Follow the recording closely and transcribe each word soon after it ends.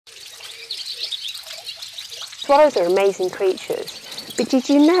Swallows are amazing creatures, but did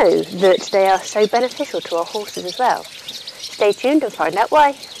you know that they are so beneficial to our horses as well? Stay tuned and find out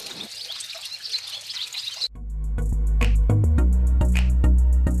why.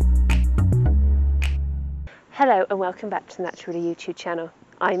 Hello and welcome back to the Naturally YouTube channel.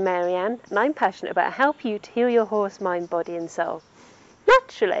 I'm Marianne and I'm passionate about helping you to heal your horse, mind, body and soul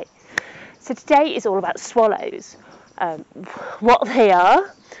naturally. So today is all about swallows, what they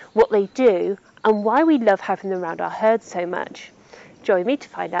are, what they do and why we love having them around our herd so much. Join me to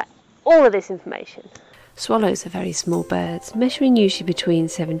find out all of this information. Swallows are very small birds, measuring usually between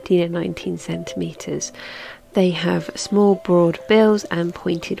 17 and 19 centimetres. They have small broad bills and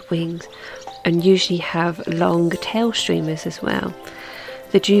pointed wings, and usually have long tail streamers as well.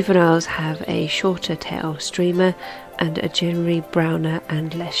 The juveniles have a shorter tail streamer and are generally browner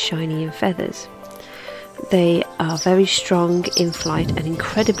and less shiny in feathers. They are very strong in flight and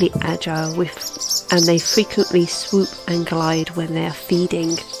incredibly agile, and they frequently swoop and glide when they are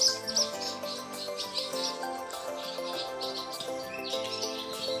feeding.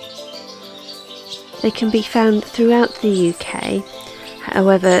 They can be found throughout the UK.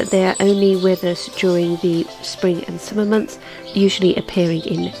 However, they are only with us during the spring and summer months, usually appearing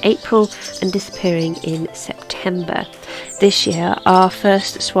in April and disappearing in September. This year, our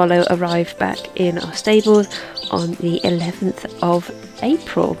first swallow arrived back in our stables on the 11th of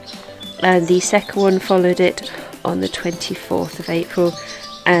April, and the second one followed it on the 24th of April,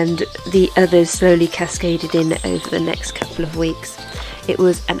 and the others slowly cascaded in over the next couple of weeks. It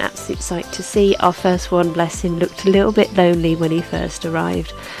was an absolute sight to see. Our first one, bless him, looked a little bit lonely when he first arrived.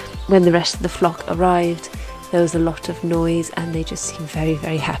 When the rest of the flock arrived, there was a lot of noise and they just seemed very,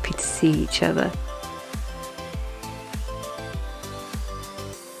 very happy to see each other.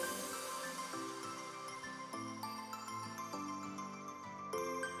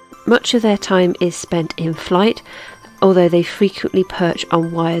 Much of their time is spent in flight, although they frequently perch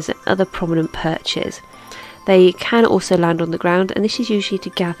on wires and other prominent perches. They can also land on the ground, and this is usually to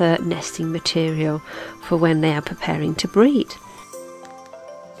gather nesting material for when they are preparing to breed.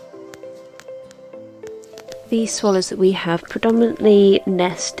 These swallows that we have predominantly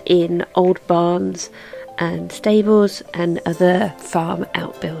nest in old barns and stables and other farm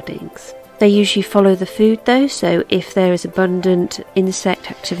outbuildings. They usually follow the food though, so if there is abundant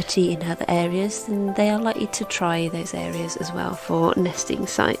insect activity in other areas, then they are likely to try those areas as well for nesting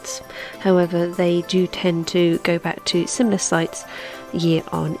sites. However, they do tend to go back to similar sites year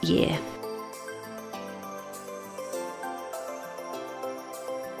on year.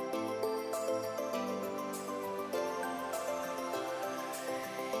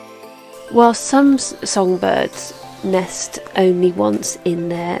 While some songbirds nest only once in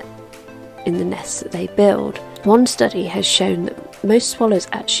the nests that they build, one study has shown that most swallows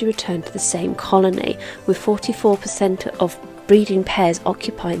actually return to the same colony, with 44% of breeding pairs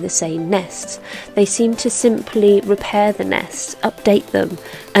occupying the same nests. They seem to simply repair the nests, update them,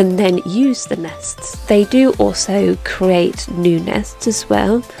 and then use the nests. They do also create new nests as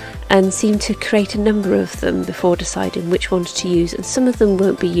well, and seem to create a number of them before deciding which ones to use, and some of them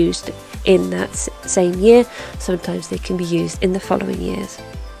won't be used in that same year. Sometimes they can be used in the following years.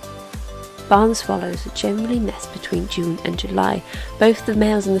 Barn swallows generally nest between June and July. Both the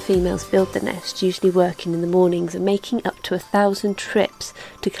males and the females build the nest, usually working in the mornings and making up to 1,000 trips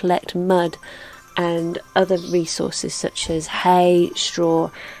to collect mud and other resources such as hay, straw,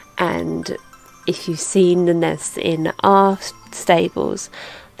 and if you've seen the nests in our stables,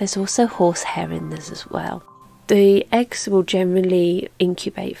 there's also horsehair in this as well. The eggs will generally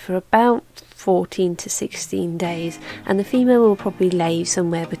incubate for about 14 to 16 days, and the female will probably lay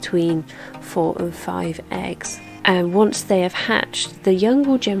somewhere between 4 and 5 eggs. And once they have hatched, the young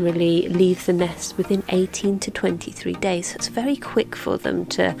will generally leave the nest within 18 to 23 days. So it's very quick for them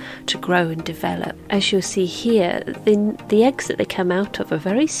to grow and develop. As you'll see here, the eggs that they come out of are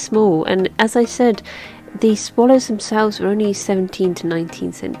very small, and as I said, the swallows themselves are only 17 to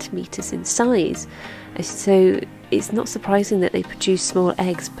 19 centimetres in size. So it's not surprising that they produce small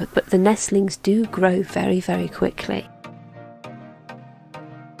eggs, but the nestlings do grow very, very quickly.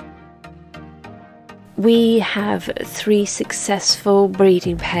 We have 3 successful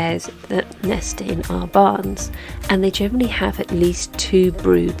breeding pairs that nest in our barns, and they generally have at least 2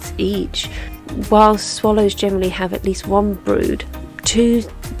 broods each. While swallows generally have at least 1 brood, 2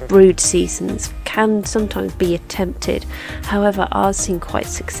 brood seasons can sometimes be attempted. However, ours seem quite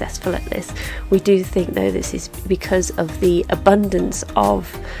successful at this. We do think though this is because of the abundance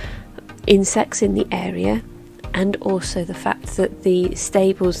of insects in the area, and also the fact that the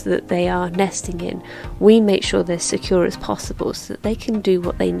stables that they are nesting in, we make sure they're secure as possible so that they can do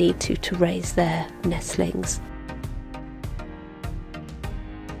what they need to raise their nestlings.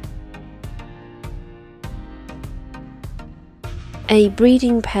 A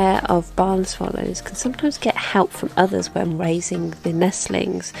breeding pair of barn swallows can sometimes get help from others when raising the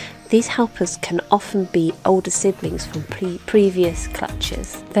nestlings. These helpers can often be older siblings from previous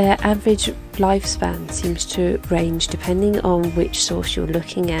clutches. Their average lifespan seems to range depending on which source you're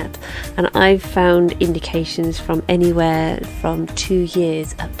looking at, and I've found indications from anywhere from 2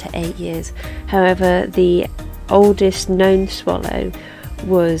 years up to 8 years. However, the oldest known swallow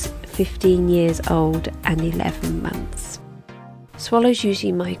was 15 years old and 11 months. Swallows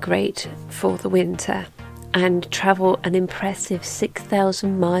usually migrate for the winter and travel an impressive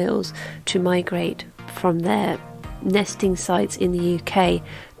 6,000 miles to migrate from their nesting sites in the UK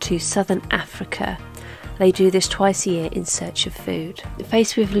to southern Africa. They do this twice a year in search of food.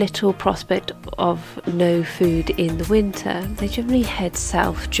 Faced with little prospect of no food in the winter, they generally head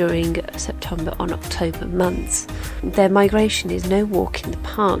south during September and October months. Their migration is no walk in the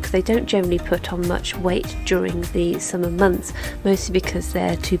park. They don't generally put on much weight during the summer months, mostly because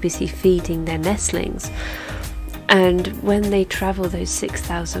they're too busy feeding their nestlings. And when they travel those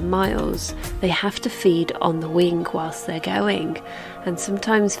 6,000 miles, they have to feed on the wing whilst they're going. And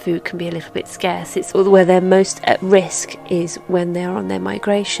sometimes food can be a little bit scarce. It's where they're most at risk is when they're on their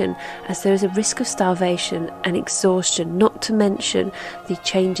migration, as there is a risk of starvation and exhaustion, not to mention the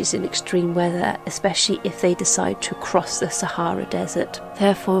changes in extreme weather, especially if they decide to cross the Sahara Desert.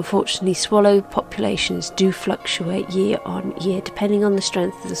 Therefore, unfortunately, swallow populations do fluctuate year on year, depending on the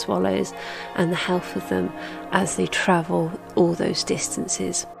strength of the swallows and the health of them as they travel all those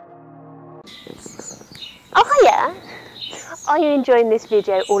distances. Oh hiya! Are you enjoying this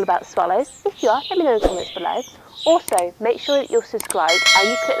video all about swallows? If you are, let me know in the comments below. Also, make sure that you're subscribed and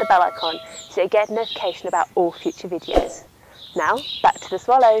you click the bell icon so you get a notification about all future videos. Now, back to the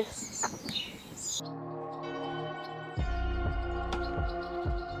swallows.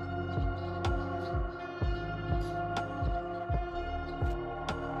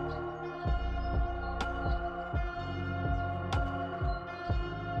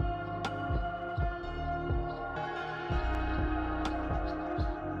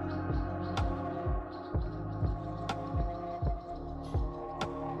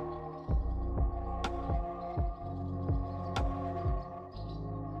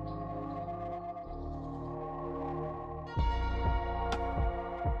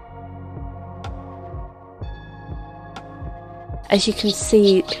 As you can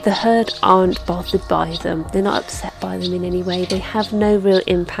see, the herd aren't bothered by them. They're not upset by them in any way. They have no real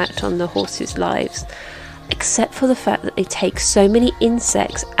impact on the horses' lives, except for the fact that they take so many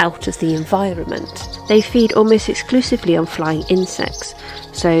insects out of the environment. They feed almost exclusively on flying insects.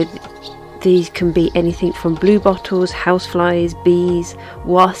 So these can be anything from bluebottles, houseflies, bees,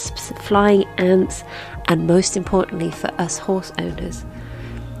 wasps, flying ants, and most importantly for us horse owners,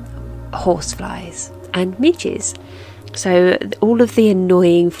 horseflies and midges. So all of the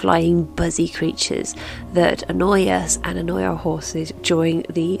annoying flying buzzy creatures that annoy us and annoy our horses during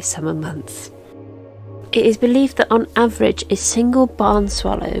the summer months. It is believed that on average a single barn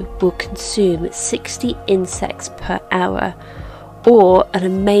swallow will consume 60 insects per hour, or an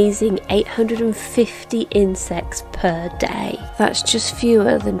amazing 850 insects per day. That's just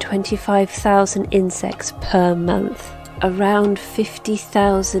fewer than 25,000 insects per month. Around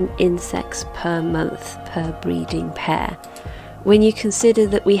 50,000 insects per month per breeding pair. When you consider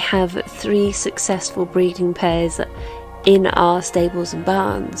that we have 3 successful breeding pairs in our stables and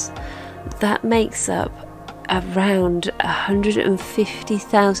barns, that makes up around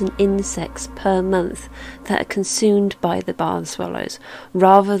 150,000 insects per month that are consumed by the barn swallows,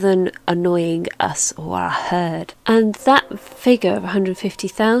 rather than annoying us or our herd. And that figure of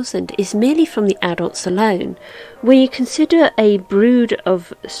 150,000 is merely from the adults alone. When you consider a brood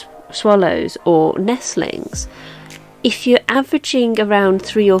of swallows or nestlings, if you're averaging around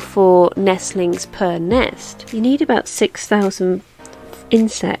 3 or 4 nestlings per nest, you need about 6,000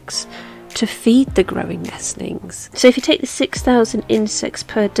 insects to feed the growing nestlings. So if you take the 6,000 insects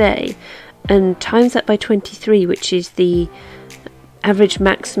per day and times that by 23, which is the average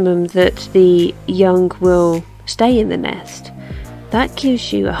maximum that the young will stay in the nest, that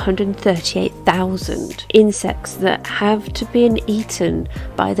gives you 138,000 insects that have to be eaten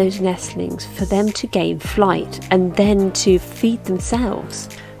by those nestlings for them to gain flight and then to feed themselves.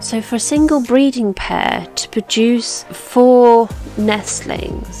 So for a single breeding pair to produce 4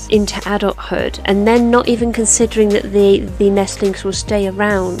 nestlings into adulthood, and then not even considering that the nestlings will stay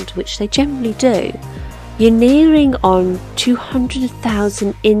around, which they generally do, you're nearing on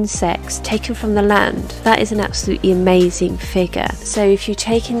 200,000 insects taken from the land. That is an absolutely amazing figure. So if you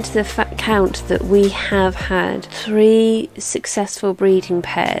take into the account that we have had 3 successful breeding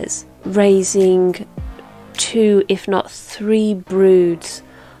pairs raising 2, if not 3 broods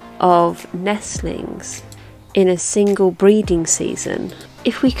of nestlings in a single breeding season.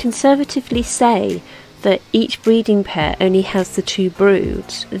 If we conservatively say that each breeding pair only has the 2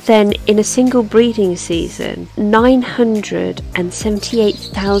 broods, then in a single breeding season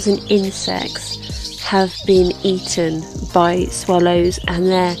 978,000 insects have been eaten by swallows and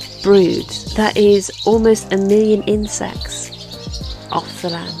their broods. That is almost 1 million insects off the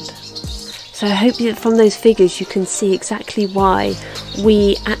land. So I hope that from those figures you can see exactly why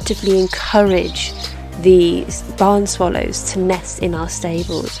we actively encourage the barn swallows to nest in our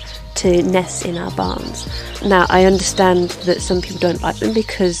stables, to nest in our barns. Now I understand that some people don't like them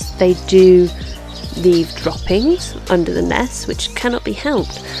because they do leave droppings under the nest, which cannot be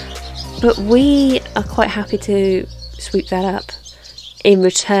helped, but we are quite happy to sweep that up in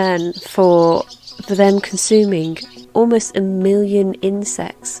return for them consuming almost 1 million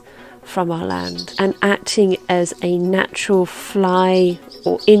insects from our land and acting as a natural fly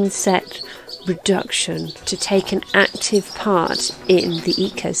or insect reduction to take an active part in the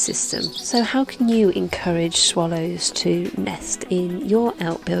ecosystem. So how can you encourage swallows to nest in your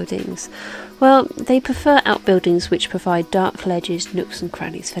outbuildings? Well, they prefer outbuildings which provide dark ledges, nooks and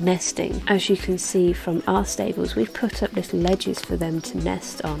crannies for nesting. As you can see from our stables, we've put up little ledges for them to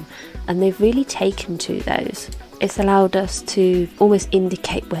nest on, and they've really taken to those. It's allowed us to almost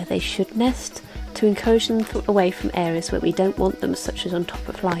indicate where they should nest, to encourage them away from areas where we don't want them, such as on top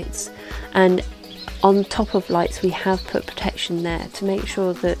of lights. And on top of lights we have put protection there to make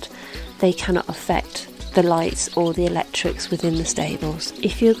sure that they cannot affect the lights or the electrics within the stables.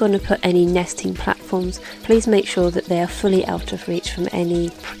 If you're going to put any nesting platforms, please make sure that they are fully out of reach from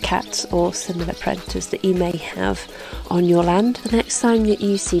any cats or similar predators that you may have on your land. The next time that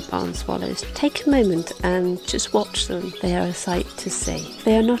you see barn swallows, take a moment and just watch them. They are a sight to see.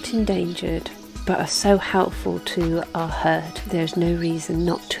 They are not endangered, but are so helpful to our herd. There's no reason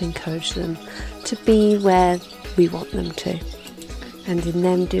not to encourage them to be where we want them to. And in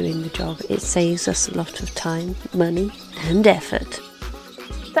them doing the job, it saves us a lot of time, money and effort.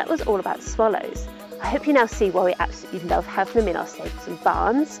 That was all about swallows. I hope you now see why we absolutely love having them in our stables and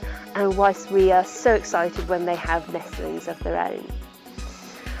barns, and why we are so excited when they have nestlings of their own.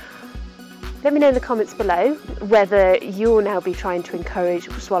 Let me know in the comments below whether you'll now be trying to encourage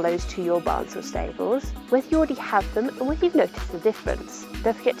swallows to your barns or stables, whether you already have them and whether you've noticed the difference.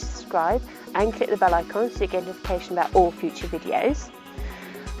 Don't forget to subscribe and click the bell icon so you get notification about all future videos.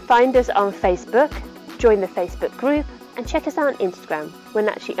 Find us on Facebook, join the Facebook group, and check us out on Instagram,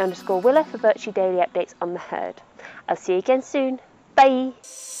 @naturally_Willa, for virtually daily updates on the herd. I'll see you again soon. Bye!